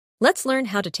Let's learn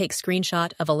how to take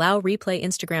screenshot of allow replay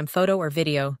Instagram photo or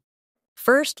video.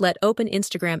 First, let open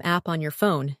Instagram app on your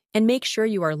phone and make sure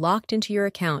you are logged into your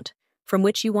account from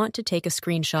which you want to take a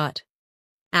screenshot.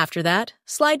 After that,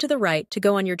 slide to the right to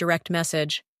go on your direct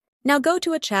message. Now go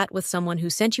to a chat with someone who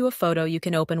sent you a photo you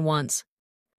can open once.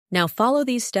 Now follow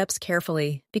these steps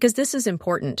carefully because this is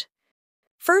important.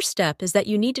 First step is that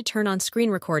you need to turn on screen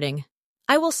recording.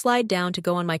 I will slide down to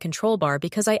go on my control bar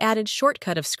because I added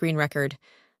shortcut of screen record.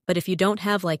 But if you don't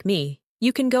have like me,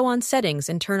 you can go on settings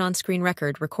and turn on screen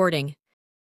record recording.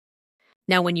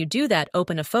 Now when you do that,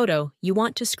 open a photo you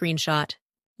want to screenshot.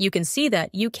 You can see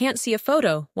that you can't see a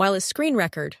photo while it's screen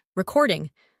record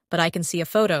recording, but I can see a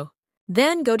photo.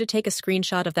 Then go to take a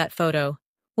screenshot of that photo.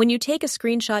 When you take a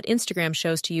screenshot, Instagram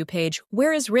shows to you page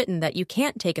where is written that you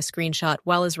can't take a screenshot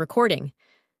while is recording.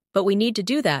 But we need to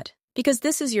do that because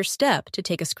this is your step to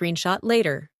take a screenshot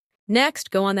later.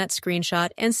 Next, go on that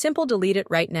screenshot and simple delete it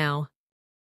right now.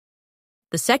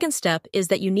 The second step is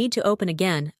that you need to open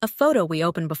again a photo we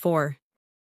opened before.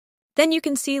 Then you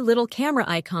can see little camera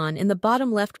icon in the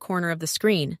bottom left corner of the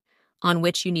screen, on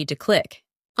which you need to click.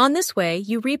 On this way,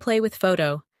 you replay with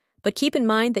photo, but keep in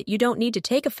mind that you don't need to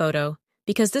take a photo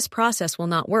because this process will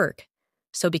not work.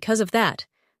 So because of that,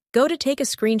 go to take a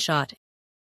screenshot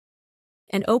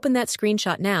and open that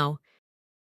screenshot now.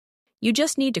 You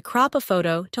just need to crop a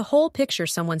photo to whole picture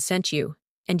someone sent you,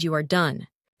 and you are done.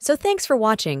 So thanks for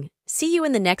watching. See you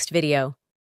in the next video.